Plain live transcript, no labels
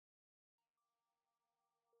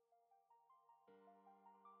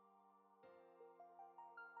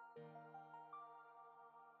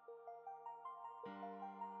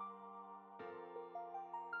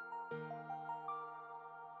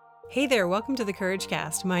Hey there, welcome to the Courage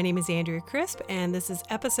Cast. My name is Andrea Crisp, and this is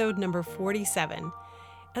episode number 47.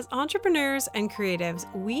 As entrepreneurs and creatives,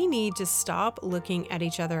 we need to stop looking at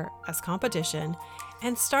each other as competition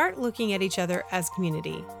and start looking at each other as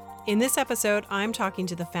community. In this episode, I'm talking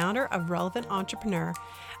to the founder of Relevant Entrepreneur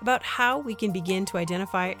about how we can begin to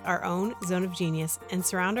identify our own zone of genius and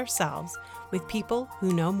surround ourselves with people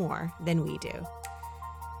who know more than we do.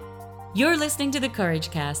 You're listening to the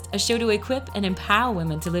Courage Cast, a show to equip and empower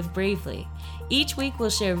women to live bravely. Each week we'll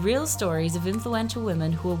share real stories of influential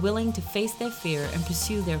women who are willing to face their fear and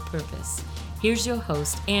pursue their purpose. Here's your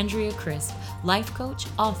host, Andrea Crisp, life coach,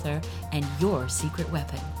 author, and your secret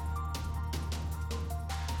weapon.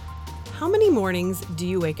 How many mornings do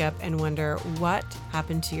you wake up and wonder what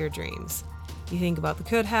happened to your dreams? You think about the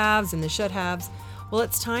could haves and the should haves. Well,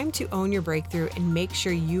 it's time to own your breakthrough and make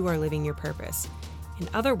sure you are living your purpose. In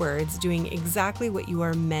other words, doing exactly what you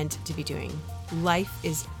are meant to be doing. Life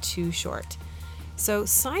is too short. So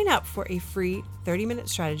sign up for a free 30-minute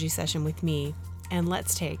strategy session with me, and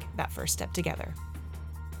let's take that first step together.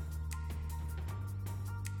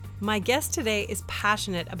 My guest today is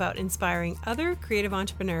passionate about inspiring other creative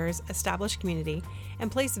entrepreneurs, establish community,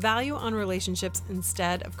 and place value on relationships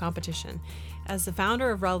instead of competition. As the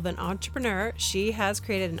founder of Relevant Entrepreneur, she has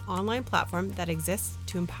created an online platform that exists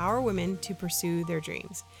to empower women to pursue their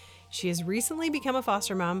dreams. She has recently become a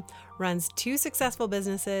foster mom, runs 2 successful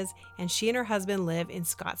businesses, and she and her husband live in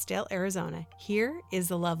Scottsdale, Arizona. Here is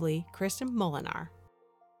the lovely Kristin Molenaar.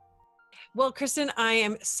 Well, Kristin, I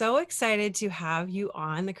am so excited to have you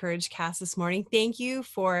on the Courage Cast this morning. Thank you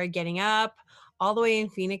for getting up all the way in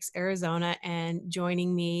Phoenix, Arizona, and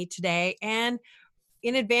joining me today, and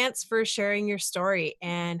in advance for sharing your story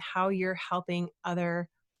and how you're helping other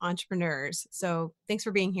entrepreneurs. So thanks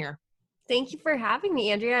for being here. Thank you for having me,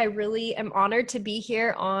 Andrea. I really am honored to be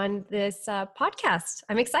here on this podcast.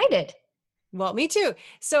 I'm excited. Well, me too.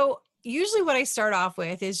 So usually what I start off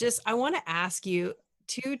with is just, I want to ask you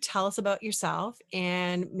to tell us about yourself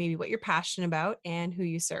and maybe what you're passionate about and who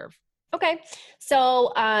you serve. Okay.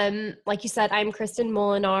 So, like you said, I'm Kristin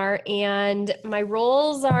Molenaar, and my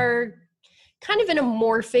roles are kind of in a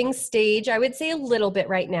morphing stage, I would say a little bit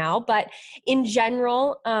right now, but in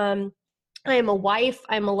general, I am a wife.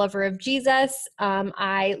 I'm a lover of Jesus.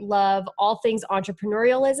 I love all things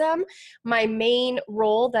entrepreneurialism. My main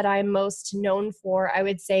role that I'm most known for, I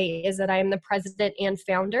would say, is that I am the president and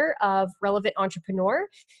founder of Relevant Entrepreneur.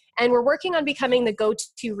 And we're working on becoming the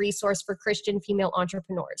go-to resource for Christian female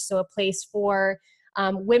entrepreneurs. So a place for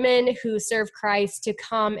women who serve Christ to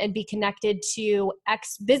come and be connected to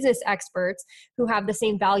business experts who have the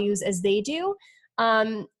same values as they do.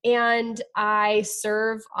 And I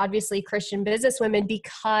serve, obviously, Christian businesswomen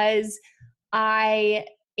because I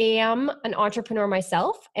am an entrepreneur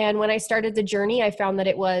myself. And when I started the journey, I found that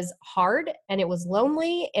it was hard and it was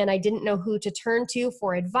lonely, and I didn't know who to turn to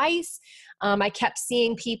for advice. I kept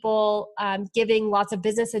seeing people giving lots of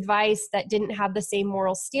business advice that didn't have the same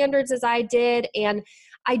moral standards as I did. And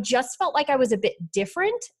I just felt like I was a bit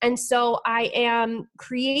different. And so I am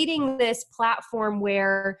creating this platform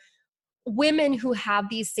where women who have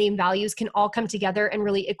these same values can all come together and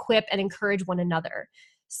really equip and encourage one another.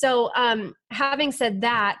 So having said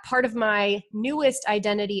that, part of my newest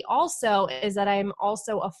identity also is that I'm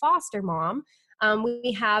also a foster mom.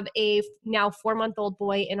 We have a now 4-month-old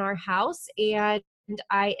boy in our house, and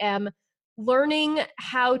I am learning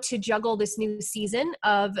how to juggle this new season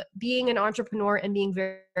of being an entrepreneur and being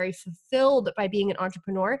very, very fulfilled by being an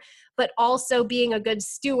entrepreneur, but also being a good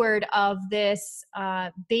steward of this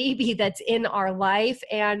baby that's in our life,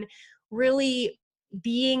 and really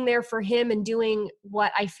being there for him and doing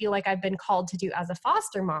what I feel like I've been called to do as a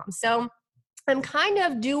foster mom. So I'm kind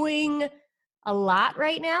of doing a lot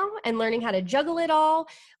right now and learning how to juggle it all.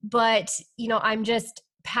 But, I'm just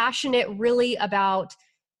passionate really about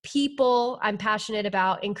people. I'm passionate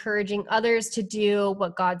about encouraging others to do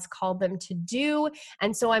what God's called them to do.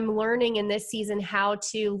 And so I'm learning in this season how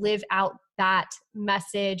to live out that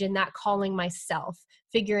message and that calling myself,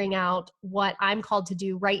 figuring out what I'm called to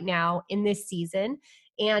do right now in this season.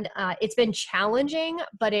 And it's been challenging,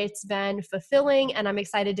 but it's been fulfilling. And I'm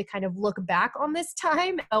excited to kind of look back on this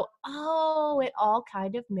time and go, oh, it all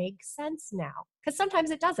kind of makes sense now. Because sometimes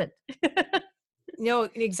it doesn't. No,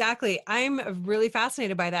 exactly. I'm really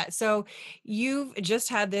fascinated by that. So you've just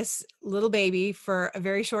had this little baby for a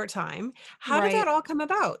very short time. How did that Right. all come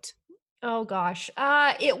about? Oh, gosh.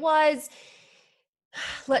 It was...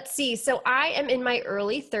 Let's see. So I am in my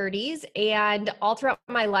early 30s, and all throughout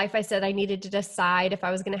my life, I said I needed to decide if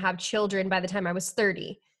I was going to have children by the time I was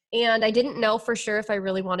 30. And I didn't know for sure if I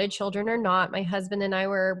really wanted children or not. My husband and I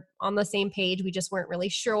were on the same page. We just weren't really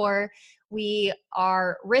sure. We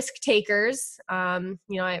are risk takers.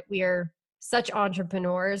 We are such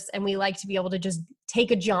entrepreneurs, and we like to be able to just take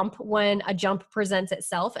a jump when a jump presents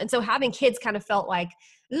itself. And so having kids kind of felt like,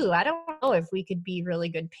 ooh, I don't know if we could be really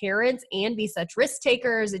good parents and be such risk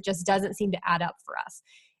takers. It just doesn't seem to add up for us.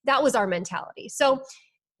 That was our mentality. So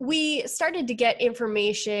we started to get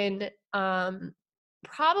information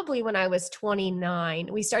probably when I was 29.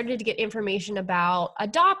 We started to get information about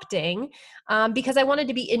adopting because I wanted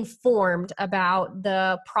to be informed about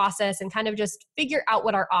the process and kind of just figure out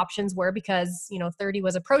what our options were, because 30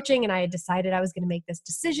 was approaching and I had decided I was going to make this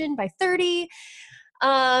decision by 30.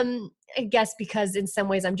 I guess because in some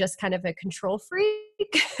ways I'm just kind of a control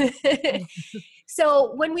freak.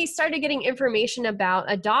 So when we started getting information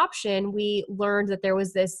about adoption, we learned that there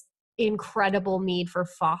was this incredible need for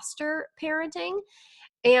foster parenting.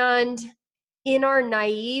 And in our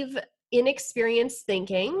naive, inexperienced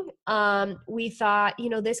thinking, we thought,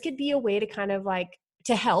 this could be a way to kind of like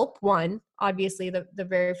to help. One, obviously the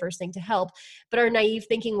very first thing to help, but our naive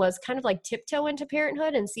thinking was kind of like tiptoe into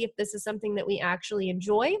parenthood and see if this is something that we actually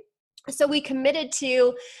enjoy. So we committed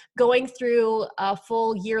to going through a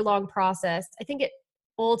full year-long process. I think it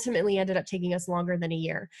ultimately ended up taking us longer than a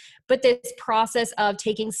year. But this process of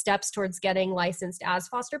taking steps towards getting licensed as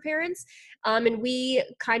foster parents. And we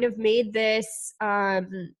kind of made this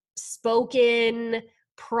spoken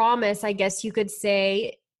promise, I guess you could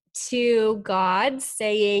say, to God,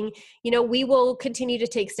 saying, we will continue to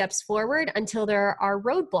take steps forward until there are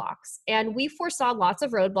roadblocks. And we foresaw lots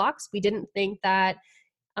of roadblocks. We didn't think that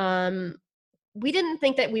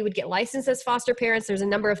we would get licensed as foster parents. There's a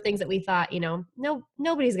number of things that we thought,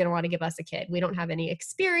 nobody's going to want to give us a kid. We don't have any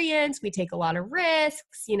experience. We take a lot of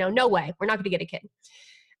risks. No way. We're not going to get a kid.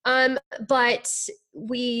 But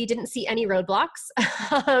we didn't see any roadblocks.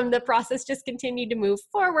 The process just continued to move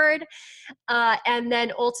forward. And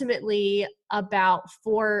then ultimately, about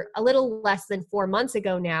a little less than 4 months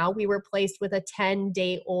ago now, we were placed with a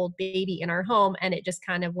 10-day-old baby in our home. And it just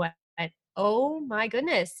kind of went, oh my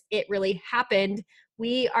goodness, it really happened.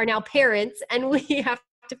 We are now parents and we have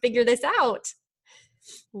to figure this out.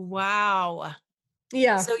 Wow.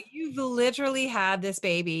 Yeah. So you've literally had this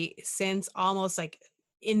baby since almost like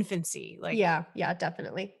infancy. Like, yeah,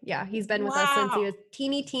 definitely. Yeah. He's been with us since he was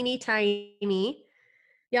teeny, tiny.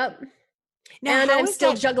 Yep. Now, and I'm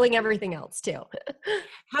still juggling everything else too.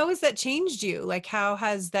 How has that changed you? Like, how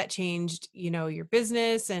has that changed, your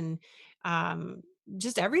business and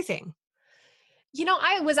just everything?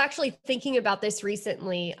 I was actually thinking about this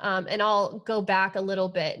recently, and I'll go back a little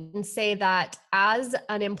bit and say that as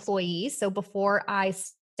an employee, so before I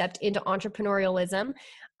stepped into entrepreneurialism,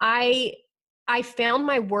 I found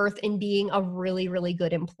my worth in being a really, really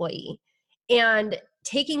good employee. And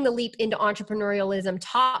taking the leap into entrepreneurialism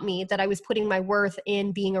taught me that I was putting my worth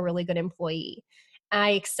in being a really good employee.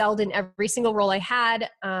 I excelled in every single role I had.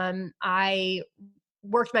 I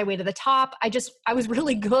worked my way to the top. I was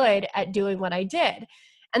really good at doing what I did.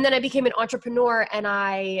 And then I became an entrepreneur and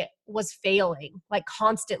I was failing, like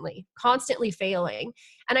constantly failing.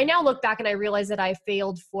 And I now look back and I realize that I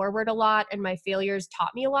failed forward a lot and my failures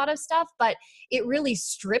taught me a lot of stuff, but it really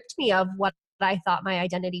stripped me of what I thought my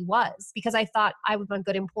identity was, because I thought I'm a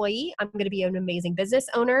good employee. I'm going to be an amazing business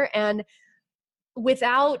owner. And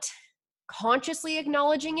without consciously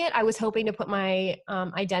acknowledging it, I was hoping to put my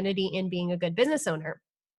identity in being a good business owner.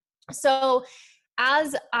 So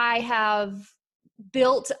as I have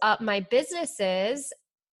built up my businesses,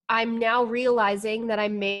 I'm now realizing that I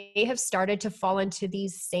may have started to fall into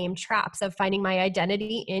these same traps of finding my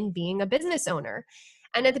identity in being a business owner.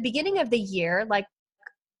 And at the beginning of the year,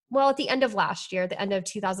 at the end of last year, the end of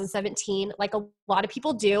 2017, like a lot of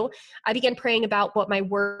people do, I began praying about what my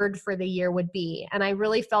word for the year would be. And I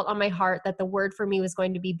really felt on my heart that the word for me was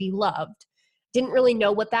going to be beloved. Didn't really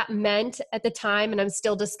know what that meant at the time, and I'm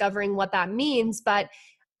still discovering what that means. But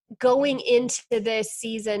going into this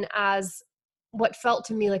season as what felt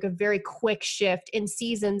to me like a very quick shift in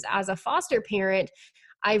seasons as a foster parent,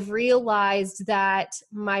 I've realized that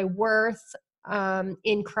my worth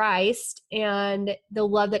in Christ and the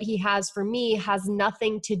love that he has for me has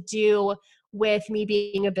nothing to do with me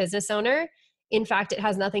being a business owner. In fact, it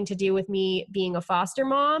has nothing to do with me being a foster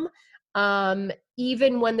mom.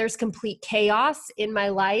 Even when there's complete chaos in my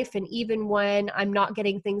life, and even when I'm not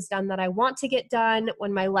getting things done that I want to get done,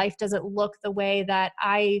 when my life doesn't look the way that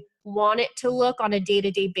I want it to look on a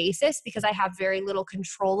day-to-day basis, because I have very little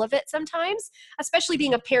control of it sometimes, especially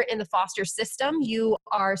being a parent in the foster system, you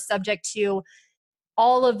are subject to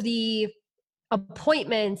all of the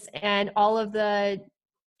appointments and all of the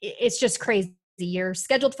it's just crazy. You're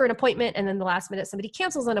scheduled for an appointment, and then the last minute somebody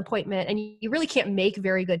cancels an appointment, and you really can't make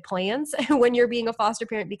very good plans when you're being a foster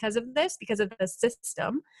parent because of this, because of the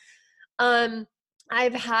system.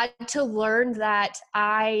 I've had to learn that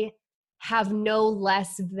I have no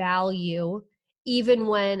less value, even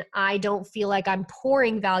when I don't feel like I'm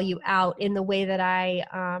pouring value out in the way that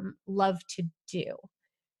I love to do.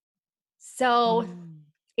 So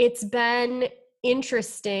it's been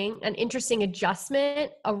interesting, an interesting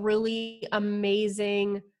adjustment, a really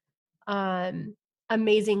amazing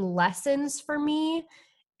lessons for me.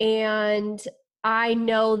 And I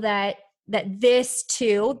know that this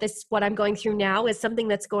too, this what I'm going through now, is something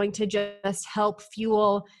that's going to just help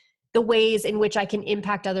fuel the ways in which I can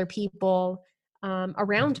impact other people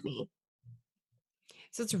around me.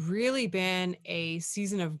 So it's really been a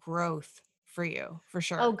season of growth for you, for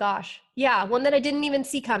sure. Oh gosh. Yeah, one that I didn't even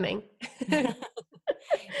see coming.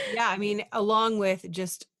 Yeah, I mean, along with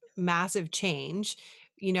just massive change,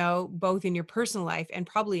 both in your personal life and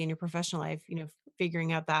probably in your professional life,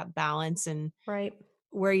 figuring out that balance and Right.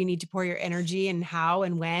 where you need to pour your energy and how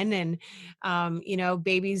and when. And,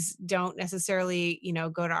 babies don't necessarily,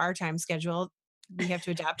 go to our time schedule. We have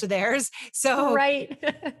to adapt to theirs. So Right.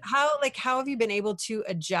 how have you been able to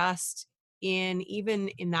adjust even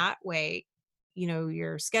in that way,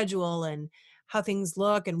 your schedule and how things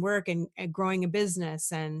look and work and growing a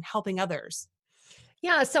business and helping others?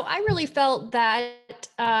 Yeah, so I really felt that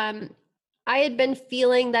I had been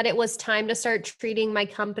feeling that it was time to start treating my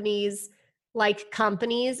companies like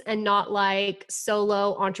companies and not like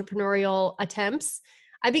solo entrepreneurial attempts.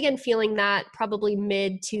 I began feeling that probably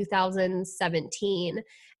mid 2017.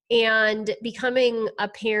 And becoming a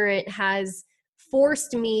parent has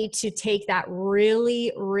forced me to take that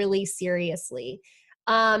really, really seriously.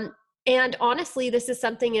 Um, and honestly, this is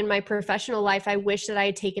something in my professional life I wish that I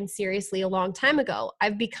had taken seriously a long time ago.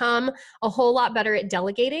 I've become a whole lot better at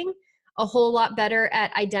delegating, a whole lot better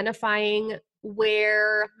at identifying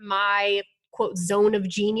where my quote zone of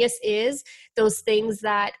genius is, those things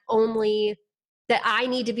that I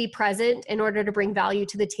need to be present in order to bring value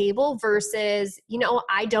to the table versus,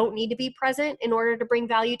 I don't need to be present in order to bring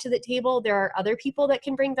value to the table. There are other people that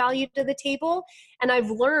can bring value to the table. And I've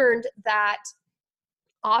learned that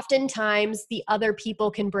oftentimes the other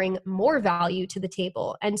people can bring more value to the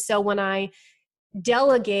table. And so when I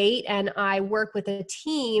delegate and I work with a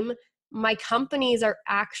team, my companies are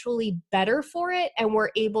actually better for it, and we're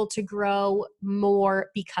able to grow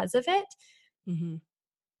more because of it. Mm-hmm.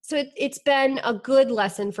 So it's been a good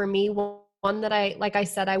lesson for me. One that like I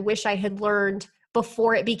said, I wish I had learned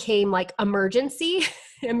before it became like emergency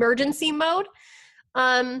mode.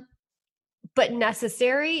 But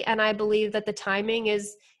necessary, and I believe that the timing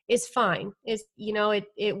is fine.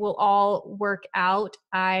 It will all work out.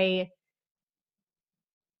 I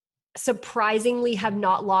surprisingly have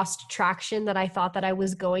not lost traction that I thought that I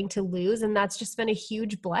was going to lose, and that's just been a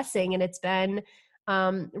huge blessing, and it's been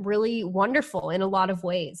really wonderful in a lot of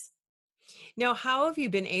ways. Now, how have you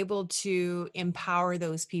been able to empower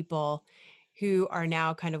those people who are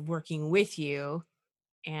now kind of working with you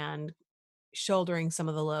and shouldering some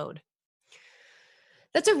of the load?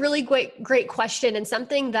 That's a really great question, and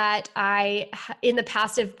something that in the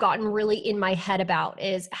past have gotten really in my head about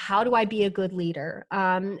is how do I be a good leader?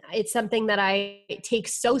 It's something that I take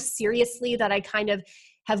so seriously that I kind of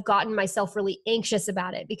have gotten myself really anxious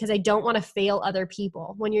about it because I don't want to fail other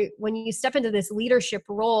people. When you step into this leadership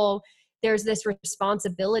role, there's this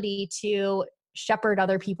responsibility to shepherd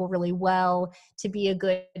other people really well, to be a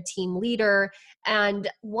good team leader. And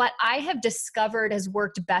what I have discovered has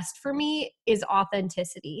worked best for me is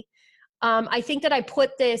authenticity. I think that I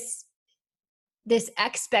put this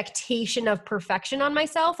expectation of perfection on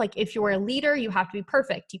myself. Like, if you're a leader, you have to be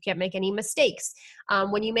perfect. You can't make any mistakes.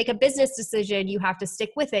 When you make a business decision, you have to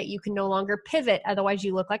stick with it. You can no longer pivot. Otherwise,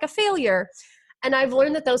 you look like a failure. And I've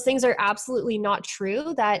learned that those things are absolutely not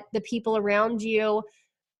true, that the people around you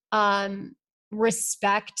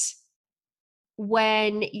respect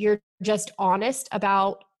when you're just honest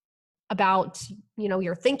about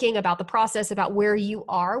your thinking, about the process, about where you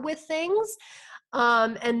are with things.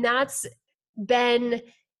 And that's been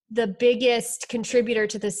the biggest contributor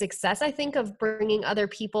to the success, I think, of bringing other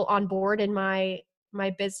people on board in my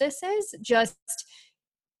businesses. Just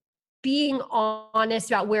being honest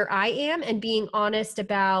about where I am and being honest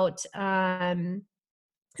about the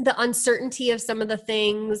uncertainty of some of the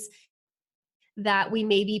things that we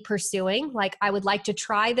may be pursuing. Like, I would like to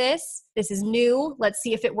try this. This is new. Let's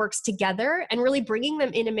see if it works together, and really bringing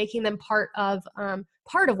them in and making them part of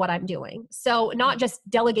what I'm doing. So not just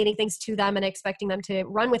delegating things to them and expecting them to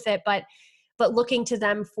run with it, but looking to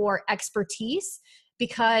them for expertise,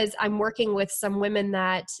 because I'm working with some women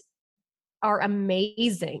that are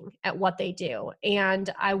amazing at what they do. And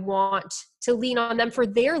I want to lean on them for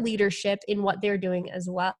their leadership in what they're doing as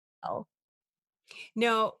well.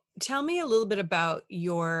 Now, tell me a little bit about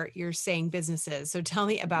your saying businesses. So tell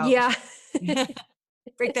me about Yeah.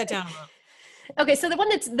 break that down a little. Okay, so the one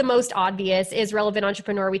that's the most obvious is Relevant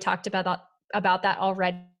Entrepreneur. We talked about that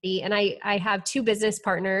already. And I have two business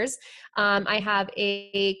partners. I have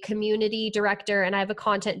a community director and I have a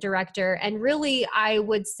content director. And really, I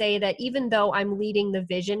would say that even though I'm leading the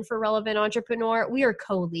vision for Relevant Entrepreneur, we are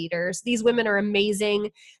co-leaders. These women are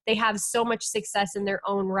amazing. They have so much success in their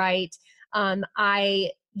own right.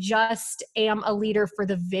 I just am a leader for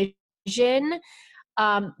the vision,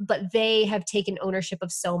 but they have taken ownership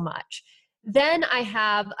of so much. Then I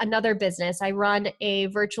have another business. I run a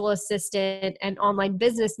virtual assistant and online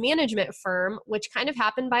business management firm, which kind of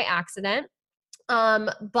happened by accident.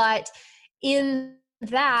 But in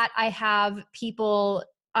that, I have people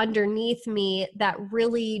underneath me that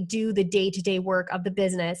really do the day-to-day work of the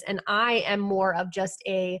business. And I am more of just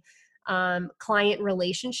a client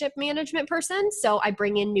relationship management person. So I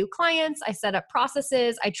bring in new clients, I set up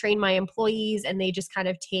processes, I train my employees, and they just kind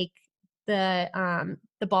of take the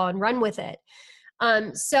ball and run with it.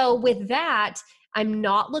 So with that, I'm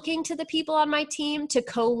not looking to the people on my team to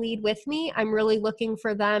co-lead with me. I'm really looking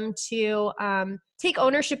for them to take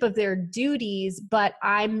ownership of their duties, but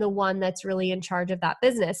I'm the one that's really in charge of that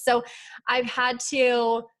business. So I've had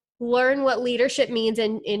to learn what leadership means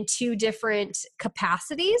in two different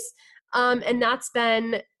capacities. And that's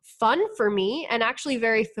been fun for me and actually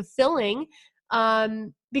very fulfilling,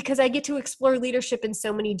 because I get to explore leadership in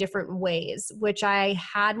so many different ways, which I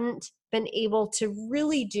hadn't been able to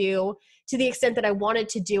really do to the extent that I wanted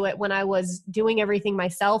to do it when I was doing everything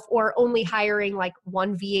myself or only hiring like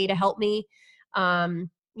one VA to help me. I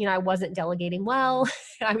wasn't delegating well.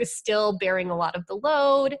 I was still bearing a lot of the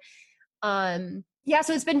load.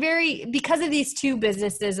 So it's been because of these two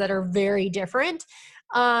businesses that are very different,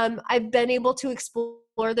 I've been able to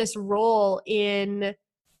explore this role in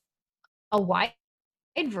a wide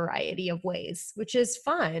variety of ways, which is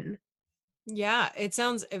fun. Yeah, it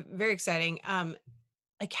sounds very exciting.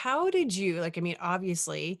 Like how did you, like, I mean,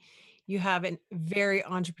 obviously you have a very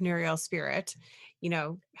entrepreneurial spirit,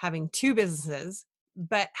 having two businesses,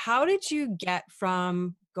 but how did you get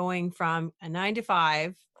from going from a 9 to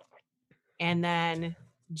 5 and then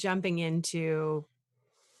jumping into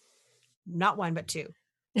not one, but two?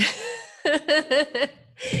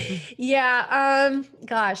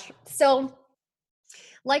 Gosh. So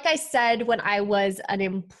like I said, when I was an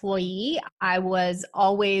employee, I was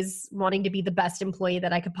always wanting to be the best employee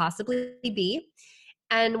that I could possibly be.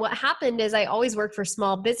 And what happened is I always worked for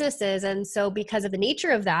small businesses. And so because of the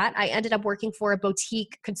nature of that, I ended up working for a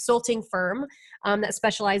boutique consulting firm that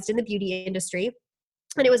specialized in the beauty industry.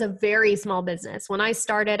 And it was a very small business. When I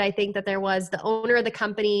started, I think that there was the owner of the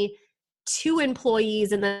company, two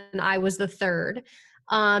employees, and then I was the third.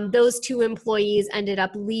 Those two employees ended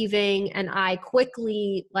up leaving, and I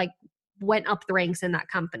quickly went up the ranks in that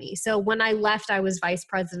company. So when I left, I was vice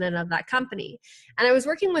president of that company. And I was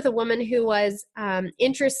working with a woman who was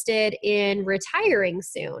interested in retiring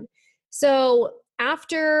soon. So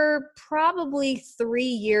after probably 3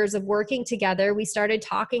 years of working together, we started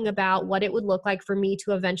talking about what it would look like for me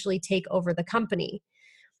to eventually take over the company.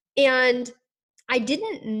 And I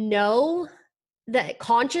didn't know that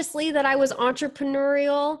consciously that I was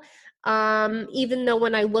entrepreneurial. Even though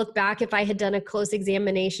when I look back, if I had done a close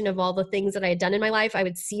examination of all the things that I had done in my life, I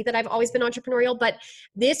would see that I've always been entrepreneurial. But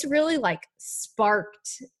this really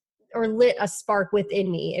sparked or lit a spark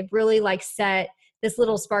within me. It really set this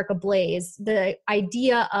little spark ablaze. The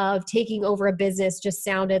idea of taking over a business just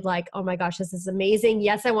sounded like, oh my gosh, this is amazing.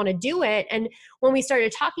 Yes, I want to do it. And when we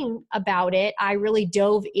started talking about it, I really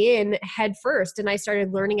dove in head first and I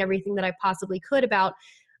started learning everything that I possibly could about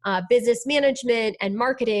business management and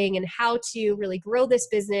marketing and how to really grow this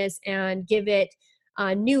business and give it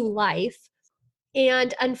a new life.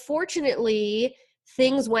 And unfortunately,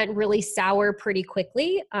 things went really sour pretty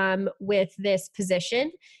quickly with this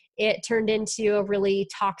position. It turned into a really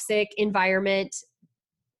toxic environment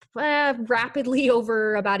rapidly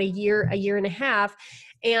over about a year and a half.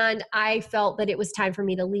 And I felt that it was time for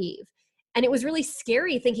me to leave. And it was really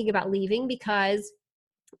scary thinking about leaving because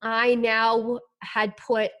I now had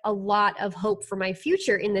put a lot of hope for my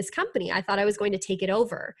future in this company. I thought I was going to take it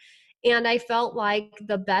over. And I felt like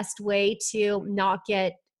the best way to not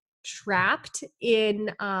get trapped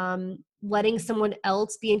in letting someone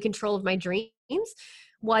else be in control of my dreams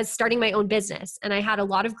was starting my own business. And I had a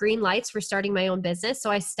lot of green lights for starting my own business.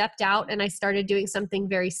 So I stepped out and I started doing something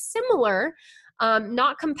very similar,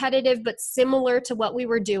 not competitive, but similar to what we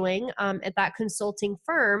were doing at that consulting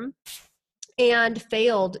firm, and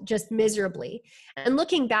failed just miserably. And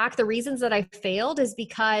looking back, the reasons that I failed is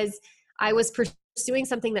because I was pursuing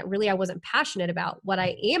something that really I wasn't passionate about. What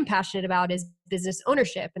I am passionate about is business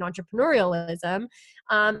ownership and entrepreneurialism.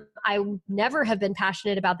 I never have been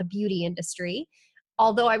passionate about the beauty industry,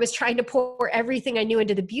 although I was trying to pour everything I knew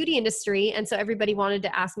into the beauty industry. And so everybody wanted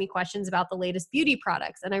to ask me questions about the latest beauty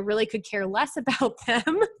products, and I really could care less about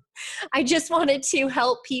them. I just wanted to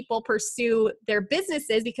help people pursue their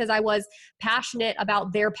businesses because I was passionate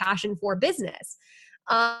about their passion for business.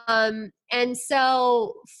 And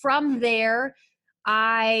so from there,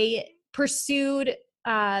 I pursued,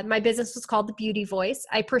 my business was called The Beauty Voice.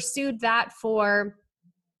 I pursued that for,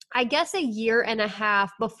 I guess, a year and a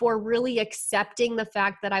half before really accepting the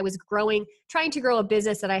fact that I was trying to grow a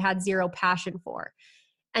business that I had zero passion for.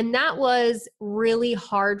 And that was really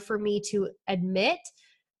hard for me to admit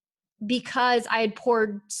because I had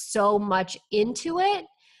poured so much into it.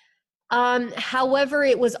 However,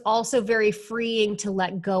 it was also very freeing to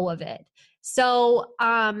let go of it. So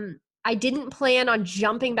I didn't plan on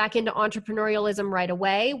jumping back into entrepreneurialism right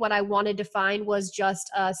away. What I wanted to find was just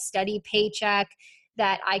a steady paycheck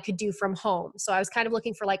that I could do from home. So I was kind of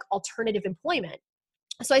looking for like alternative employment.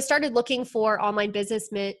 So I started looking for online business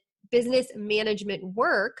management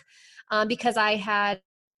work because I had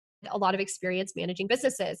a lot of experience managing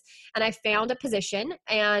businesses. And I found a position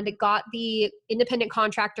and got the independent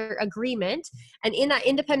contractor agreement. And in that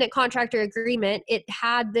independent contractor agreement, it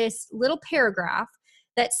had this little paragraph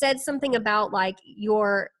that said something about like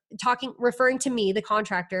referring to me, the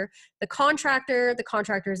contractor, the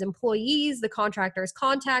contractor's employees, the contractor's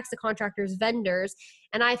contacts, the contractor's vendors.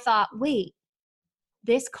 And I thought, wait,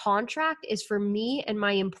 this contract is for me and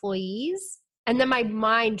my employees? And then my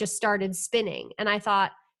mind just started spinning. And I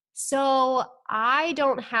thought, so I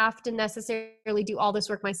don't have to necessarily do all this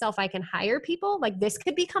work myself. I can hire people. Like this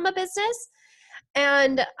could become a business.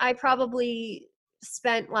 And I probably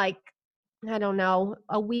spent like, I don't know,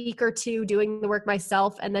 a week or two doing the work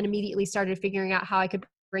myself, and then immediately started figuring out how I could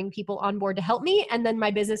bring people on board to help me. And then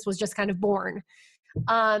my business was just kind of born.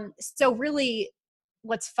 So really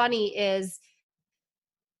what's funny is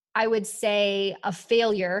I would say a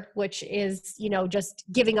failure, which is, just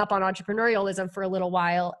giving up on entrepreneurialism for a little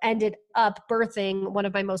while, ended up birthing one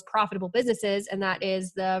of my most profitable businesses. And that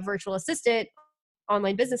is the virtual assistant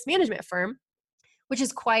online business management firm, which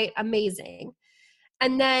is quite amazing.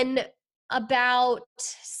 And then about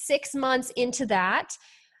 6 months into that,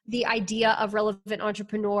 the idea of Relevant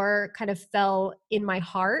Entrepreneur kind of fell in my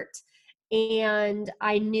heart. And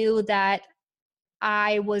I knew that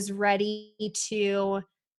I was ready to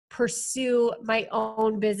pursue my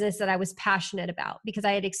own business that I was passionate about because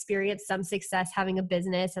I had experienced some success having a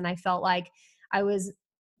business, and I felt like I was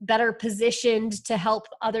better positioned to help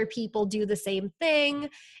other people do the same thing.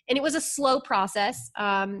 And it was a slow process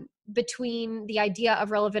between the idea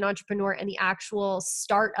of Relevant Entrepreneur and the actual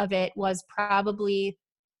start of it was probably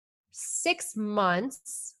 6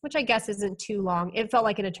 months, which I guess isn't too long. It felt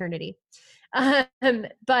like an eternity.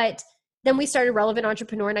 But then we started Relevant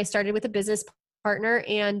Entrepreneur, and I started with a business partner,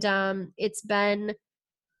 and it's been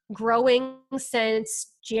growing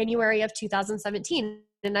since January of 2017,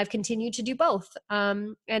 and I've continued to do both.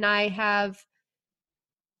 And I have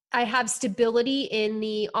stability in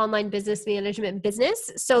the online business management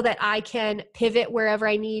business so that I can pivot wherever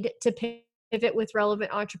I need to pivot with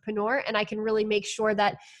Relevant Entrepreneur, and I can really make sure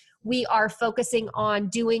that we are focusing on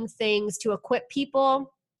doing things to equip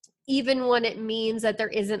people, even when it means that there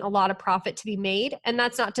isn't a lot of profit to be made. And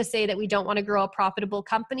that's not to say that we don't want to grow a profitable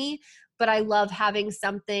company, but I love having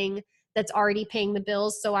something that's already paying the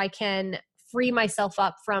bills so I can free myself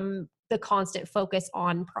up from the constant focus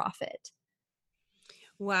on profit.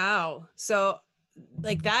 Wow. So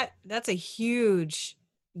like that's a huge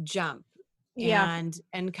jump. Yeah.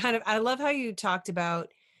 And kind of, I love how you talked about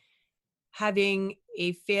having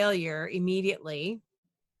a failure immediately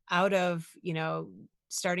out of,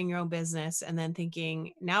 starting your own business and then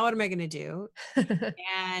thinking, now what am I going to do?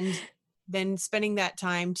 And then spending that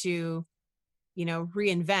time to,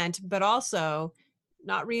 reinvent, but also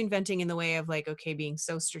not reinventing in the way of like, okay, being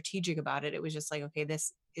so strategic about it. It was just like, okay,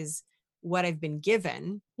 this is what I've been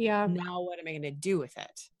given. Yeah. Now what am I going to do with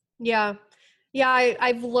it? Yeah. Yeah.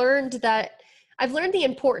 I've learned the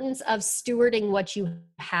importance of stewarding what you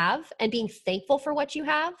have and being thankful for what you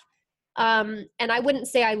have. And I wouldn't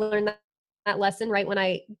say I learned that lesson right when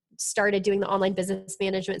I started doing the online business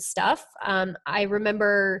management stuff. I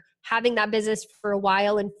remember having that business for a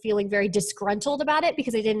while and feeling very disgruntled about it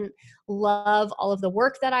because I didn't love all of the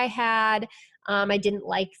work that I had. I didn't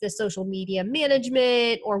like the social media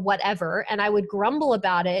management or whatever, and I would grumble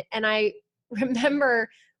about it. And I remember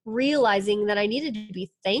realizing that I needed to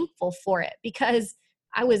be thankful for it because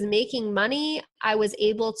I was making money. I was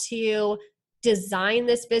able to design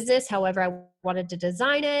this business however I wanted to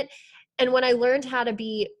design it. And when I learned how to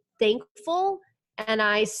be thankful and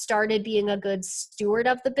I started being a good steward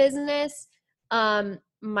of the business,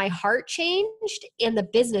 my heart changed and the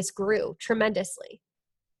business grew tremendously.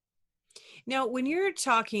 Now, when you're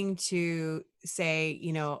talking to, say,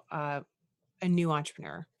 a new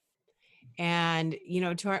entrepreneur and,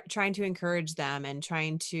 trying to encourage them and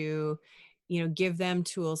trying to, give them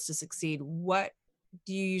tools to succeed, what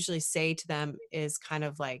do you usually say to them is kind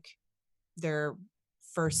of like their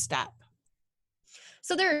first step?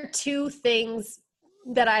 So there are two things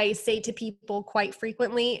that I say to people quite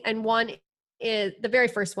frequently. And one is, the very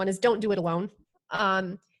first one is, don't do it alone.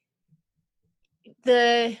 Um,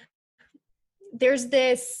 there's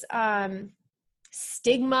this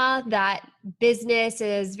stigma that business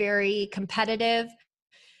is very competitive.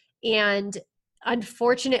 And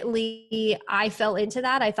unfortunately, I fell into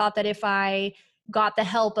that. I thought that if I got the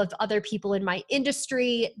help of other people in my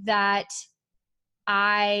industry, that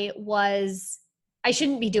I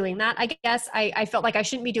shouldn't be doing that. I guess I felt like I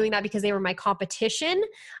shouldn't be doing that because they were my competition.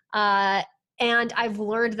 And I've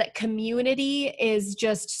learned that community is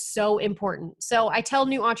just so important. So I tell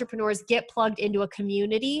new entrepreneurs, get plugged into a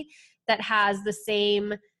community that has the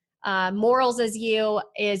same morals as you,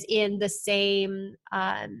 is in the same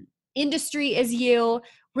industry as you.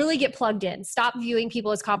 Really get plugged in. Stop viewing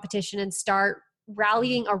people as competition and start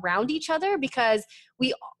rallying around each other, because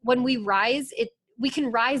when we rise, we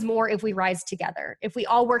can rise more if we rise together. If we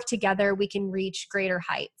all work together, we can reach greater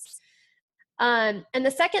heights. And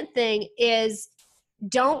the second thing is,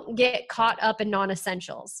 don't get caught up in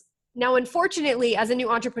non-essentials. Now, unfortunately, as a new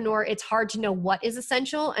entrepreneur, it's hard to know what is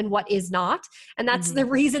essential and what is not. And that's the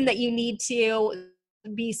reason that you need to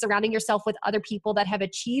be surrounding yourself with other people that have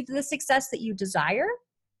achieved the success that you desire.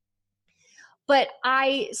 But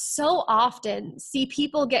I so often see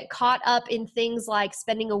people get caught up in things like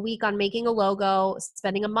spending a week on making a logo,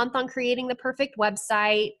 spending a month on creating the perfect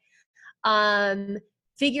website,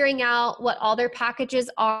 figuring out what all their packages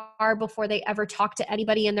are before they ever talk to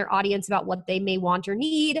anybody in their audience about what they may want or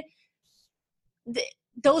need.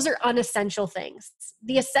 Those are unessential things.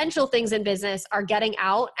 The essential things in business are getting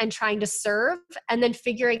out and trying to serve, and then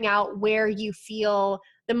figuring out where you feel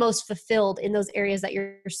the most fulfilled in those areas that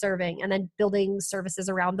you're serving, and then building services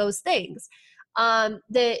around those things.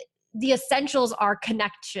 The essentials are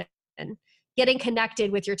connection, getting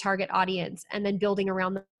connected with your target audience, and then building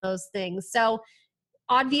around those things. So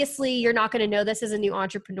obviously, you're not going to know this as a new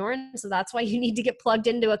entrepreneur, and so that's why you need to get plugged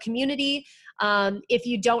into a community. If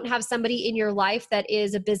you don't have somebody in your life that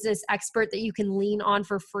is a business expert that you can lean on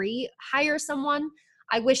for free, hire someone.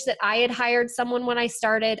 I wish that I had hired someone when I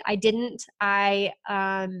started. I didn't. I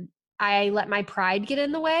let my pride get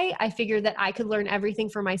in the way. I figured that I could learn everything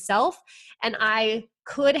for myself, and I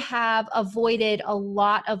could have avoided a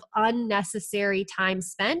lot of unnecessary time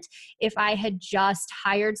spent if I had just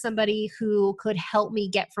hired somebody who could help me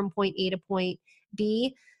get from point A to point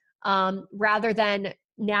B, rather than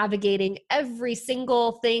navigating every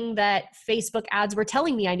single thing that Facebook ads were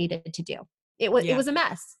telling me I needed to do. It was a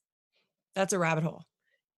mess. That's a rabbit hole.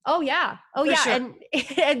 Oh yeah. Oh For yeah. sure.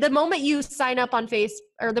 And the moment you sign up on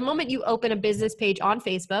or the moment you open a business page on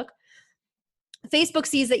Facebook, Facebook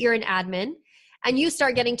sees that you're an admin, and you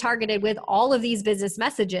start getting targeted with all of these business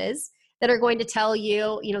messages that are going to tell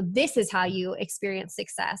you, this is how you experience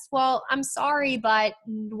success. Well, I'm sorry, but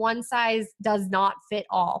one size does not fit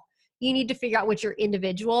all. You need to figure out what your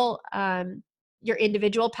individual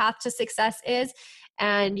path to success is.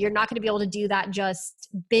 And you're not going to be able to do that just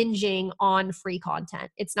binging on free content.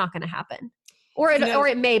 It's not going to happen. Or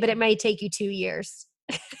it may, but it may take you 2 years.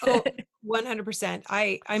 Oh, 100%.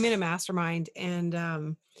 I'm in a mastermind, and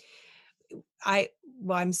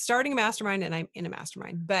I'm starting a mastermind, and I'm in a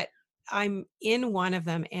mastermind, but I'm in one of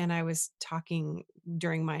them, and I was talking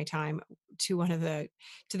during my time to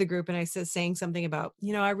to the group, and I was saying something about,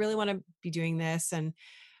 I really want to be doing this, and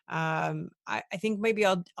I think maybe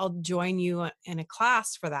I'll join you in a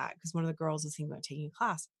class for that, because one of the girls was thinking about taking a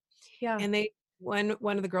class. Yeah. And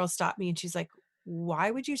one of the girls stopped me, and she's like,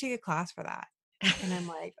 "Why would you take a class for that?" And I'm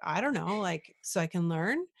like, "I don't know, like, so I can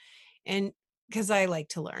learn." And because I like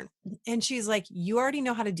to learn. And she's like, "You already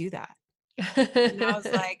know how to do that." And I was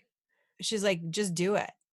like, she's like, "Just do it."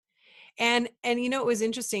 And it was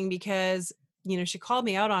interesting because, she called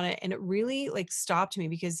me out on it, and it really like stopped me,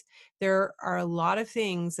 because there are a lot of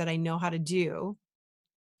things that I know how to do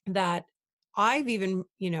that I've even,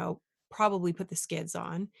 probably put the skids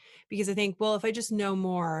on, because I think, well, if I just know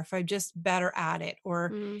more, if I'm just better at it, or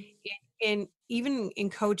Mm, even in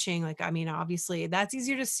coaching, like, I mean, obviously that's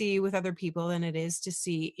easier to see with other people than it is to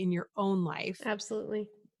see in your own life. absolutely.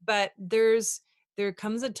 But there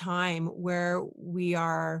comes a time where we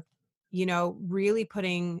are, really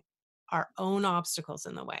putting our own obstacles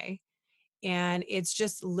in the way. And it's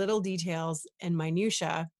just little details and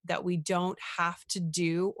minutia that we don't have to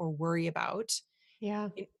do or worry about Yeah.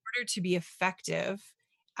 in order to be effective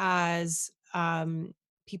as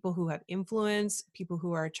people who have influence, people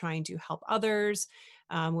who are trying to help others,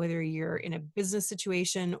 whether you're in a business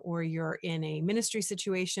situation, or you're in a ministry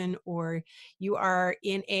situation, or you are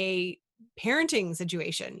in a parenting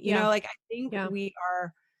situation. Yeah. Like, I think Yeah. we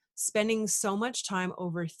are spending so much time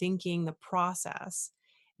overthinking the process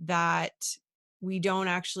that we don't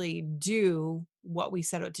actually do what we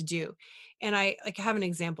set out to do. And I like have an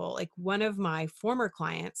example. Like, one of my former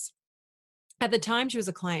clients, at the time she was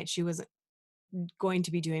a client, she wasn't going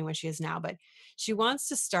to be doing what she is now, but she wants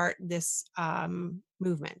to start this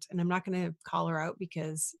movement. And I'm not going to call her out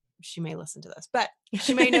because she may listen to this, but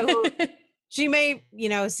she may know who she may,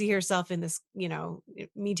 see herself in this,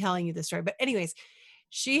 me telling you this story. But anyways,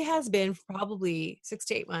 she has been for probably 6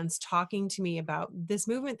 to 8 months talking to me about this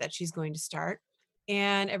movement that she's going to start.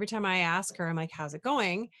 And every time I ask her, I'm like, how's it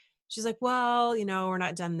going? She's like, well, we're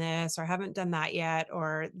not done this, or haven't done that yet,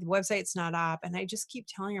 or the website's not up. And I just keep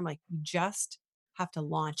telling her, I'm like, you just have to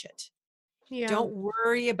launch it. Yeah. Don't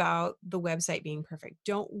worry about the website being perfect.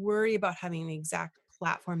 Don't worry about having the exact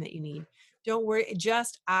platform that you need. Don't worry,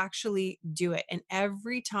 just actually do it. And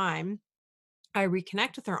every time I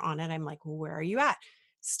reconnect with her on it, I'm like, well, where are you at?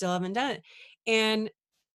 Still haven't done it. And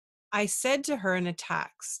I said to her in a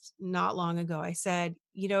text not long ago, I said,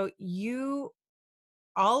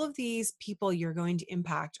 all of these people you're going to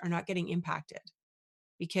impact are not getting impacted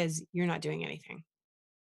because you're not doing anything.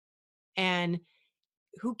 And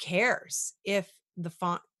who cares if the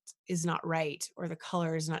font is not right, or the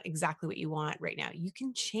color is not exactly what you want right now? You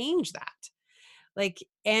can change that. Like,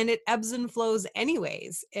 and it ebbs and flows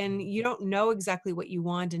anyways. And you don't know exactly what you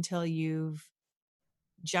want until you've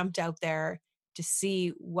jumped out there to see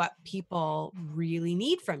what people really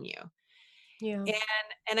need from you. Yeah.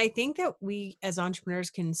 And I think that we as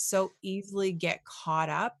entrepreneurs can so easily get caught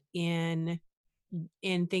up in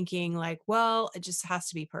thinking like, well, it just has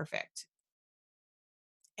to be perfect.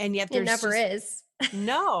 And yet It there's never just is.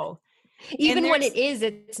 no. And Even when it there's is,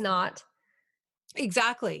 it's not.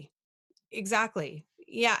 exactly. Exactly.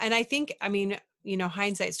 Yeah, and I think, I mean,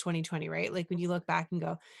 hindsight's 2020, right? Like, when you look back and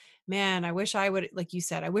go, man, I wish I would, like you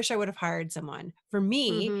said, I wish I would have hired someone. For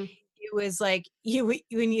me, Hmm. it was like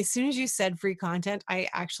as soon as you said free content, I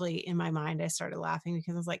actually, in my mind, I started laughing,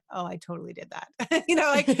 because I was like, oh, I totally did that.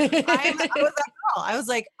 Like, I was that girl. I was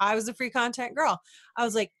like, I was a free content girl. I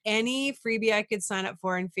was like, any freebie I could sign up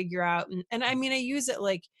for and figure out. And I mean, I use it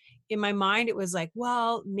like, in my mind, it was like,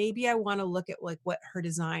 well, maybe I want to look at like what her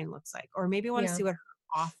design looks like, or maybe I want to Yeah. see what her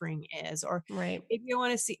offering is, or Right. maybe I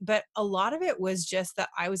want to see, but a lot of it was just that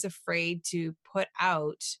I was afraid to put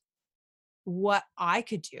out what I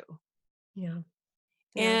could do. Yeah.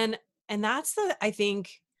 Yeah. And that's I think,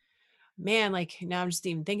 man, like, now I'm just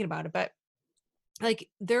even thinking about it, but like,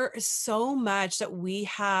 there is so much that we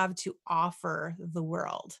have to offer the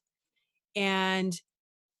world, and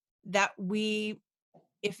that we,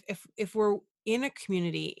 if we're in a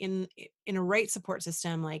community, in a right support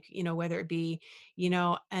system, like, whether it be,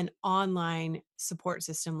 an online support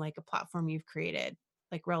system, like a platform you've created,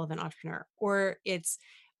 like Relevant Entrepreneur, or it's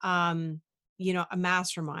a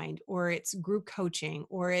mastermind, or it's group coaching,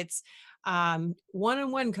 or it's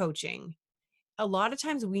one-on-one coaching. A lot of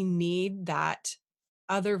times we need that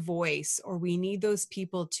other voice, or we need those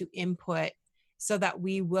people to input, so that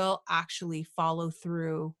we will actually follow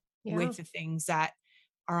through Yeah. with the things that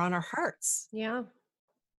are on our hearts. Yeah.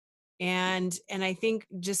 And I think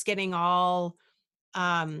just getting all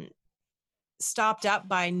um stopped up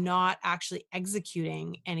by not actually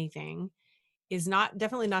executing anything is not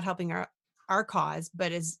definitely not helping our cause,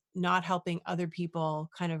 but is not helping other people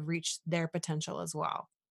kind of reach their potential as well.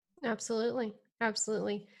 Absolutely.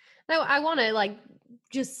 Absolutely. Now, I want to like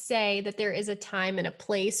just say that there is a time and a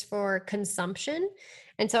place for consumption.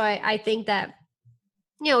 And so I think that,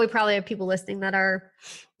 we probably have people listening that are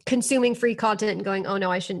consuming free content and going, oh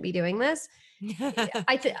no, I shouldn't be doing this.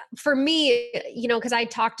 For me, because I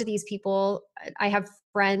talk to these people, I have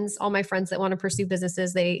friends, all my friends that want to pursue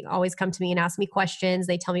businesses, they always come to me and ask me questions.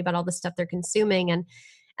 They tell me about all the stuff they're consuming. And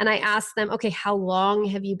I ask them, okay, how long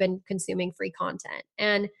have you been consuming free content?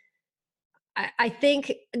 And I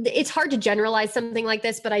think it's hard to generalize something like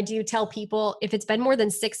this, but I do tell people if it's been more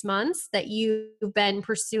than 6 months that you've been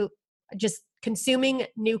just consuming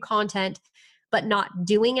new content, but not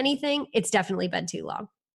doing anything, it's definitely been too long.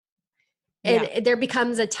 Yeah. And there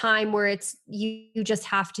becomes a time where it's you just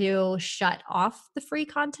have to shut off the free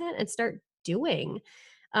content and start doing.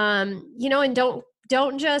 And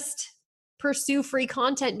don't just pursue free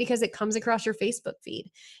content because it comes across your Facebook feed.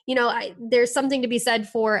 There's something to be said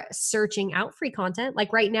for searching out free content.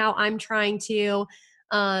 Like right now I'm trying to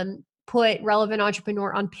put Relevant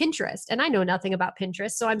Entrepreneur on Pinterest, and I know nothing about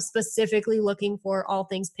Pinterest, so I'm specifically looking for all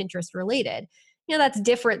things Pinterest related. That's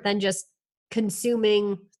different than just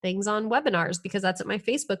consuming things on webinars because that's what my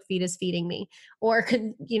Facebook feed is feeding me, or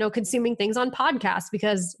consuming things on podcasts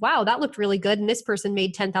because wow, that looked really good and this person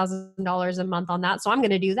made $10,000 a month on that, so I'm going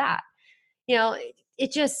to do that.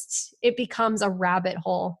 It becomes a rabbit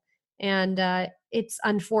hole, and it's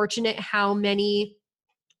unfortunate how many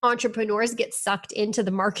entrepreneurs get sucked into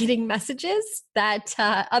the marketing messages that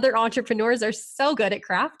other entrepreneurs are so good at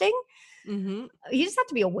crafting. Mm-hmm. You just have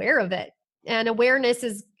to be aware of it, and awareness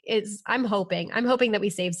is I'm hoping that we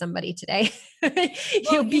save somebody today.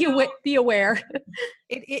 Well, Be aware.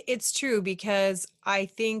 it's true, because I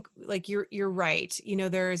think like you're right.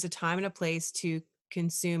 There is a time and a place to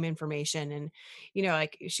consume information, and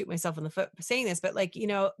like shoot myself in the foot for saying this, but like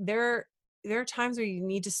there are times where you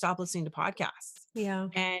need to stop listening to podcasts, Yeah.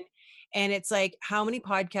 and it's like, how many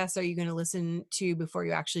podcasts are you going to listen to before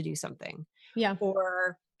you actually do something? Yeah.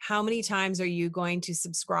 Or how many times are you going to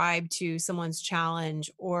subscribe to someone's challenge,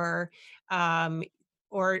 um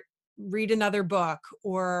or read another book,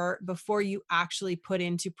 or before you actually put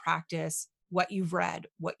into practice what you've read,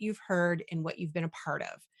 what you've heard, and what you've been a part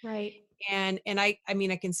of? Right. And I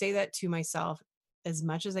mean, I can say that to myself as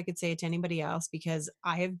much as I could say it to anybody else, because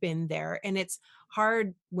I have been there. And it's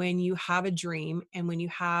hard when you have a dream and when you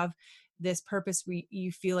have this purpose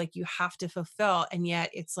you feel like you have to fulfill, and yet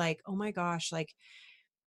it's like, oh my gosh, like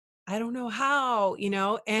I don't know how,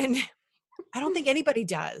 and I don't think anybody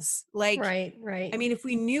does. Like, Right. Right. I mean, if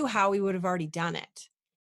we knew how, we would have already done it.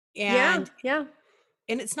 Yeah. And Yeah.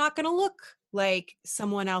 it's not going to look like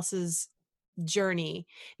someone else's journey.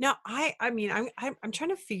 Now, I mean, I'm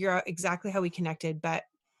trying to figure out exactly how we connected, but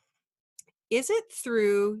is it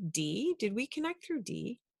through D? Did we connect through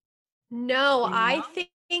D? No, Do you I know?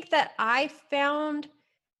 think that I found.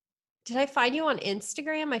 Did I find you on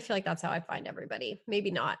Instagram? I feel like that's how I find everybody.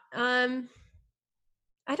 Maybe not.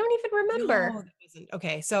 I don't even No, remember. that wasn't.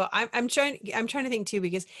 Okay. So I'm trying to think too,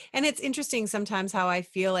 because, and it's interesting sometimes how I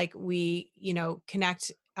feel like we,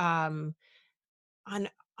 connect, on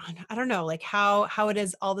I don't know, like how it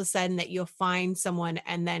is all of a sudden that you'll find someone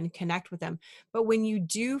and then connect with them. But when you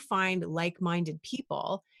do find like-minded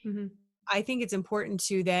people, Mhm. I think it's important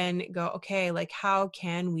to then go, okay, like how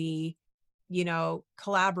can we,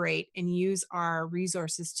 collaborate and use our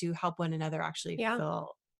resources to help one another actually Yeah.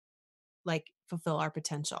 fulfill our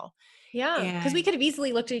potential. Yeah. Because we And could have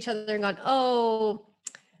easily looked at each other and gone, oh,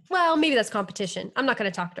 well, maybe that's competition. I'm not going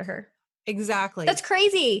to talk to her. That's exactly.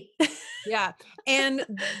 crazy. Yeah. And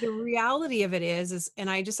the reality of it is, and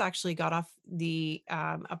I just actually got off a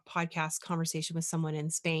podcast conversation with someone in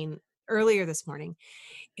Spain earlier this morning,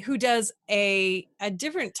 who does a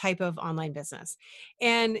different type of online business.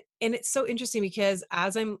 And it's so interesting because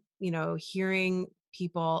as I'm, hearing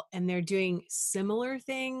people and they're doing similar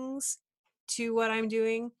things to what I'm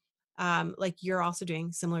doing, like you're also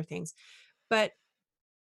doing similar things, but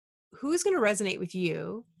who's going to resonate with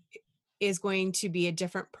you is going to be a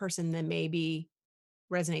different person than maybe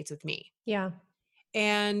resonates with me. Yeah.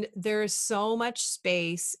 And there's so much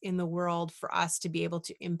space in the world for us to be able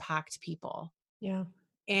to impact people, Yeah.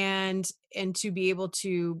 and to be able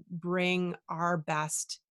to bring our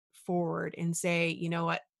best forward and say, you know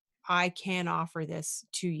what, I can offer this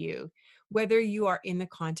to you, whether you are in the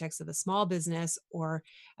context of a small business, or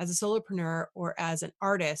as a solopreneur, or as an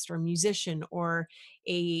artist or musician, or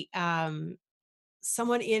a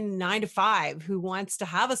someone in 9 to 5 who wants to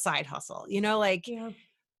have a side hustle, like Yeah.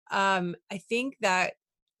 I think that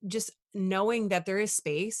just knowing that there is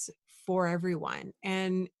space for everyone,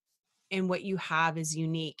 and what you have is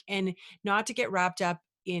unique, and not to get wrapped up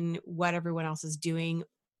in what everyone else is doing,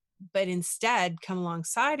 but instead come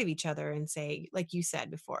alongside of each other and say, like you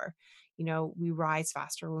said before, we rise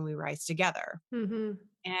faster when we rise together. Hmm.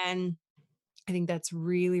 And I think that's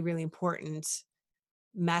really, really important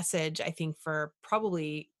message, I think, for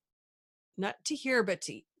probably not to hear, but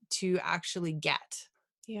to actually get,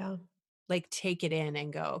 Yeah. like, take it in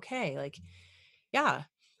and go, okay, like, yeah.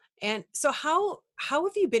 And so how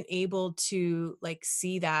have you been able to, like,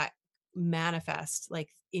 see that manifest, like,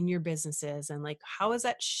 in your businesses, and like how has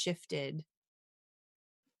that shifted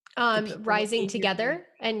the people Rising in your together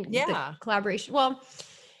community? and the Yeah. collaboration. Well,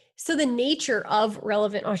 so the nature of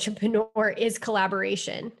relevant entrepreneur is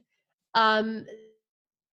collaboration. Um,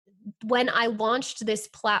 when I launched this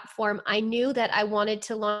platform, I knew that I wanted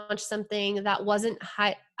to launch something that wasn't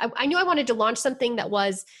high. I knew I wanted to launch something that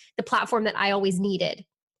was the platform that I always needed.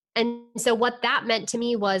 And so what that meant to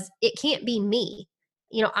me was it can't be me.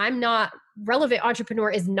 You know, I'm not relevant entrepreneur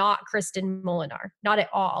is not Kristin Molenaar, not at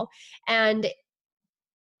all. And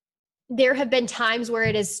there have been times where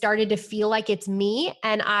it has started to feel like it's me,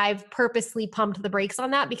 and I've purposely pumped the brakes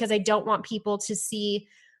on that because I don't want people to see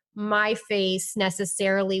my face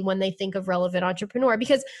necessarily when they think of relevant entrepreneur,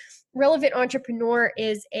 because relevant entrepreneur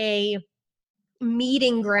is a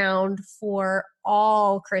meeting ground for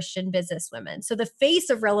all Christian businesswomen. So the face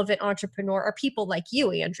of relevant entrepreneur are people like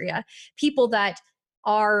you, Andrea, people that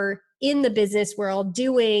are in the business world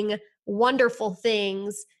doing wonderful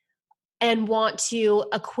things and want to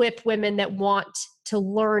equip women that want to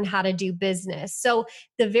learn how to do business. So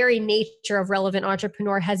the very nature of relevant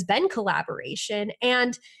entrepreneur has been collaboration.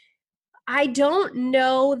 And I don't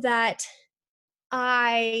know that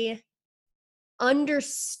I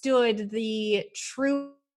understood the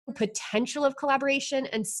true potential of collaboration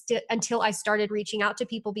until I started reaching out to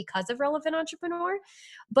people because of relevant entrepreneur.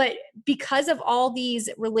 But because of all these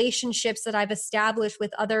relationships that I've established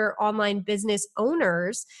with other online business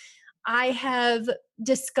owners, I have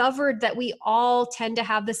discovered that we all tend to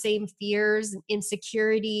have the same fears,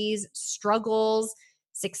 insecurities, struggles,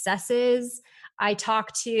 successes. I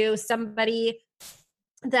talked to somebody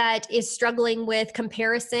that is struggling with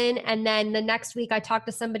comparison, and then the next week I talk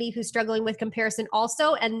to somebody who's struggling with comparison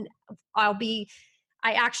also, and I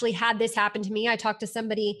actually had this happen to me. I talked to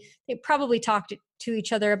somebody, they probably talked to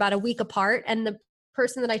each other about a week apart, and the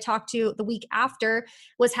person that I talked to the week after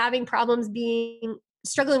was having problems being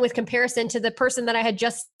struggling with comparison to the person that I had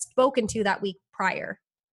just spoken to that week prior.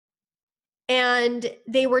 And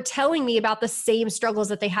they were telling me about the same struggles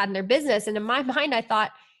that they had in their business. And in my mind, I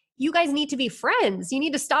thought, you guys need to be friends. You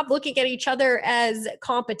need to stop looking at each other as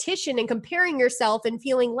competition and comparing yourself and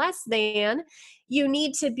feeling less than. You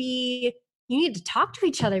need to be, you need to talk to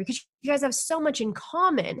each other because you guys have so much in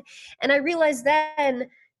common. And I realized then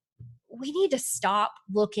we need to stop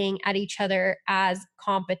looking at each other as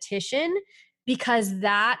competition, because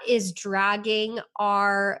that is dragging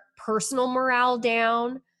our personal morale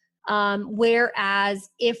down. Whereas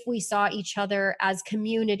if we saw each other as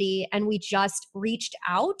community and we just reached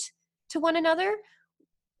out to one another,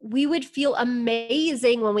 we would feel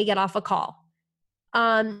amazing when we get off a call.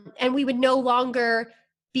 And we would no longer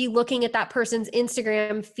be looking at that person's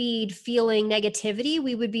Instagram feed feeling negativity.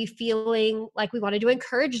 We would be feeling like we wanted to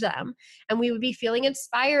encourage them, and we would be feeling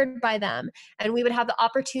inspired by them, and we would have the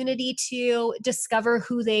opportunity to discover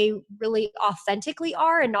who they really authentically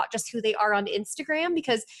are and not just who they are on Instagram.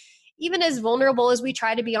 Because even as vulnerable as we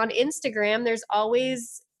try to be on Instagram, there's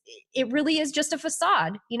always, it really is just a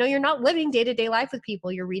facade. You know, you're not living day-to-day life with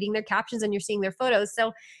people. You're reading their captions and you're seeing their photos.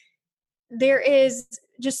 So there is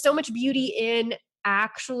just so much beauty in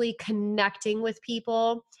actually connecting with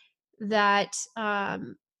people that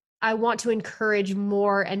I want to encourage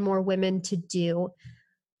more and more women to do.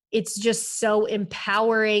 It's just so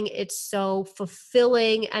empowering. It's so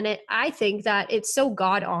fulfilling. And I think that it's so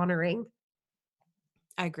God honoring.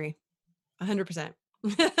 I agree. 100%.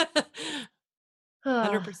 Ah,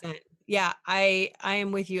 100%. Yeah, I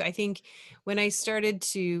am with you. I think when I started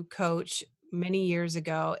to coach many years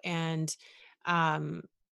ago, and um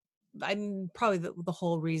I'm probably the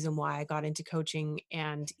whole reason why I got into coaching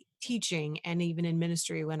and teaching, and even in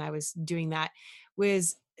ministry when I was doing that,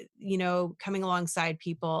 was, coming alongside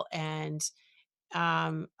people and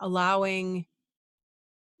allowing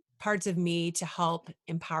parts of me to help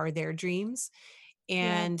empower their dreams.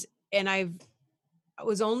 yeah. And I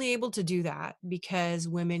was only able to do that because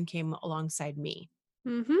women came alongside me.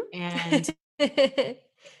 Mm-hmm. And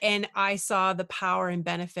and I saw the power and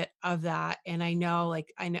benefit of that. And I know,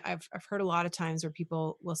 like, I know I've heard a lot of times where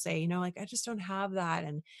people will say, like, I just don't have that.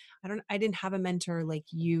 And I didn't have a mentor like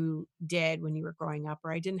you did when you were growing up,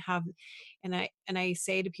 or I didn't have, and I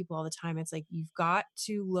say to people all the time, it's like, you've got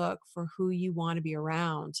to look for who you want to be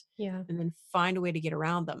around Yeah. and then find a way to get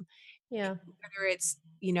around them. Yeah. Whether it's,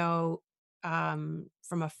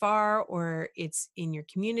 from afar, or it's in your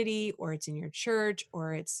community, or it's in your church,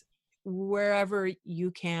 or it's wherever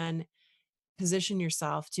you can position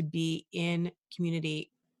yourself to be in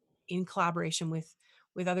community, in collaboration with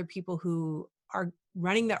other people who are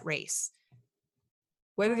running that race.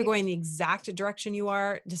 Whether they're Right. going the exact direction you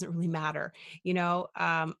are doesn't really matter.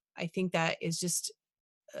 I think that is just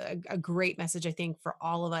a great message, I think, for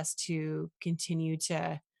all of us to continue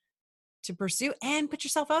to pursue and put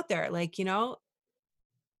yourself out there. Like, you're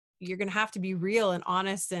going to have to be real and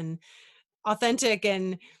honest and authentic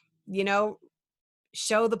and, you know,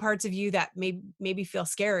 show the parts of you that maybe feel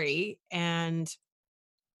scary and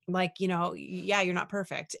like, yeah, you're not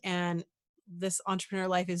perfect. And this entrepreneur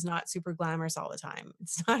life is not super glamorous all the time.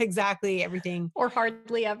 It's not exactly everything. Or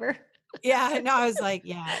hardly ever. Yeah, no, I was like,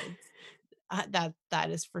 yeah, it's that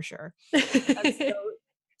is for sure.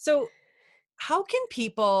 So how can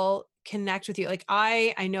people connect with you? Like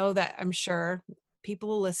I know that I'm sure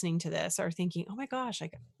people listening to this are thinking, "Oh my gosh,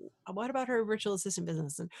 like what about her virtual assistant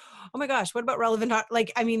business?" And "Oh my gosh, what about relevant?"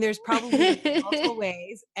 Like I mean, there's probably multiple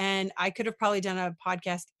ways, and I could have probably done a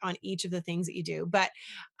podcast on each of the things that you do. But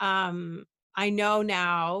I know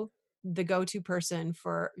now the go-to person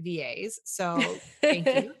for VAs. So thank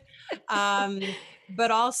you. Um,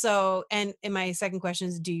 but also, and my second question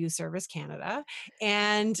is, do you service Canada?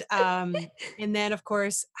 And then of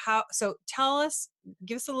course, so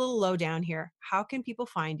give us a little lowdown here. How can people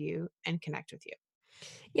find you and connect with you?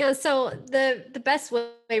 Yeah, so the best way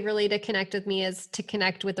really to connect with me is to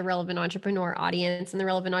connect with the Relevant Entrepreneur audience and the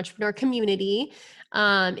Relevant Entrepreneur community.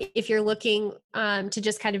 If you're looking to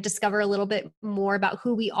just kind of discover a little bit more about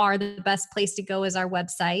who we are, the best place to go is our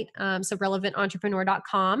website. So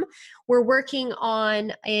relevantentrepreneur.com. We're working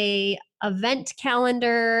on a event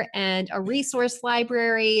calendar and a resource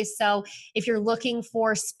library. So if you're looking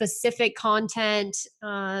for specific content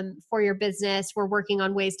for your business, we're working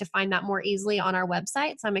on ways to find that more easily on our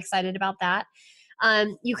website. So I'm excited about that.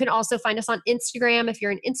 You can also find us on Instagram if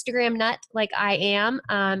you're an Instagram nut like I am,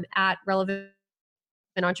 at Relevant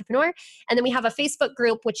Entrepreneur. And then we have a Facebook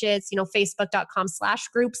group, which is,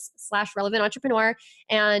 facebook.com/groups/relevant entrepreneur.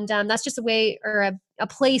 And that's just a way or a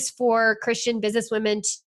place for Christian businesswomen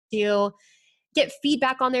to get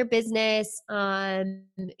feedback on their business,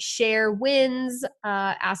 share wins,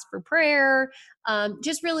 ask for prayer,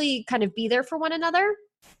 just really kind of be there for one another.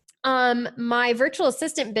 My virtual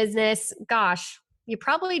assistant business, gosh, you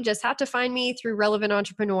probably just have to find me through Relevant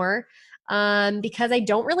Entrepreneur, because I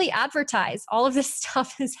don't really advertise. All of this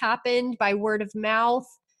stuff has happened by word of mouth.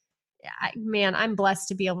 Man, I'm blessed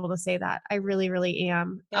to be able to say that. I really, really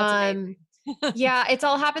am. That's amazing. Yeah, it's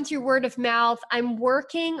all happened through word of mouth. I'm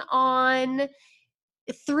working on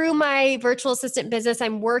through my virtual assistant business,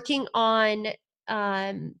 I'm working on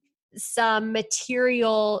some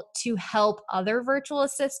material to help other virtual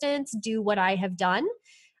assistants do what I have done,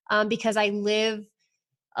 because I live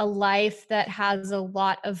a life that has a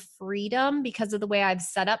lot of freedom because of the way I've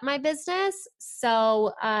set up my business.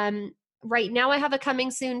 So, right now I have a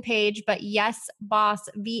coming soon page, but Yes Boss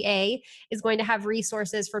VA is going to have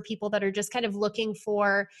resources for people that are just kind of looking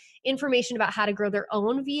for information about how to grow their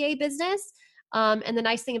own VA business. And the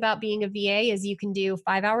nice thing about being a VA is you can do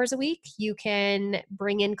 5 hours a week. You can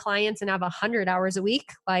bring in clients and have 100 hours a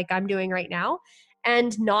week, like I'm doing right now,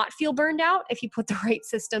 and not feel burned out if you put the right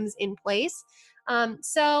systems in place.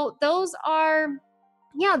 So those are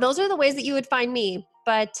the ways that you would find me.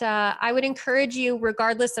 But I would encourage you,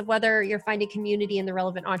 regardless of whether you're finding community in the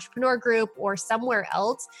Relevant Entrepreneur group or somewhere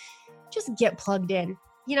else, just get plugged in.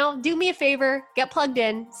 Do me a favor, get plugged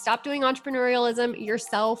in, stop doing entrepreneurialism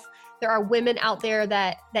yourself. There are women out there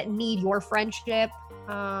that need your friendship.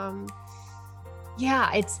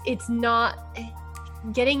 It's not,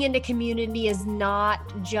 getting into community is not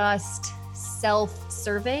just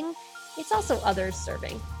self-serving, it's also others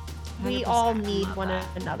serving. We all need one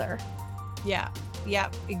another. Yeah,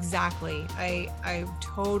 exactly. I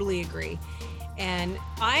totally agree. And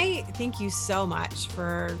I thank you so much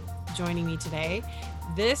for joining me today.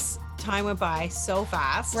 This time went by so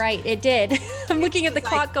fast. Right, it did. I'm looking at the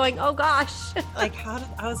clock going, oh gosh. Like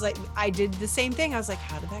I did the same thing. I was like,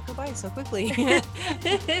 how did that go by so quickly?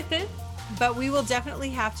 But we will definitely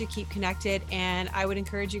have to keep connected. And I would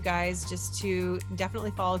encourage you guys just to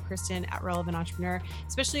definitely follow Kristin at Relevant Entrepreneur,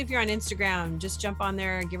 especially if you're on Instagram. Just jump on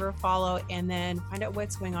there, give her a follow, and then find out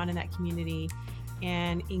what's going on in that community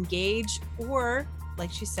and engage, or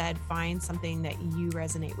like she said, find something that you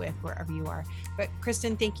resonate with wherever you are. But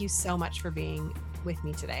Kristin, thank you so much for being with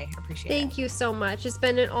me today. I appreciate it. Thank you so much. It's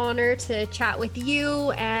been an honor to chat with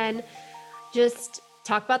you and just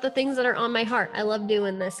talk about the things that are on my heart. I love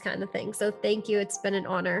doing this kind of thing. So thank you. It's been an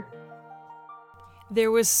honor. There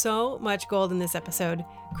was so much gold in this episode.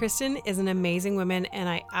 Kristin is an amazing woman, and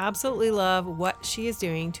I absolutely love what she is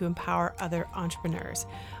doing to empower other entrepreneurs.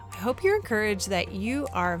 I hope you're encouraged that you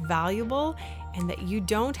are valuable and that you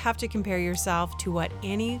don't have to compare yourself to what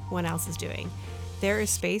anyone else is doing. There is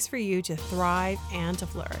space for you to thrive and to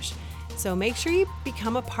flourish. So make sure you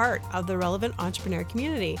become a part of the Relevant Entrepreneur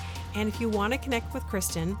community. And if you want to connect with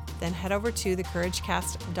Kristin, then head over to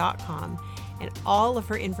thecouragecast.com and all of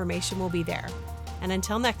her information will be there. And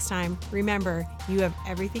until next time, remember, you have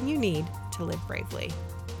everything you need to live bravely.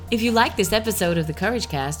 If you like this episode of The Courage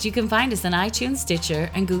Cast, you can find us on iTunes,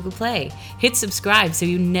 Stitcher, and Google Play. Hit subscribe so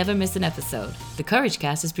you never miss an episode. The Courage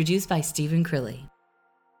Cast is produced by Stephen Crilly.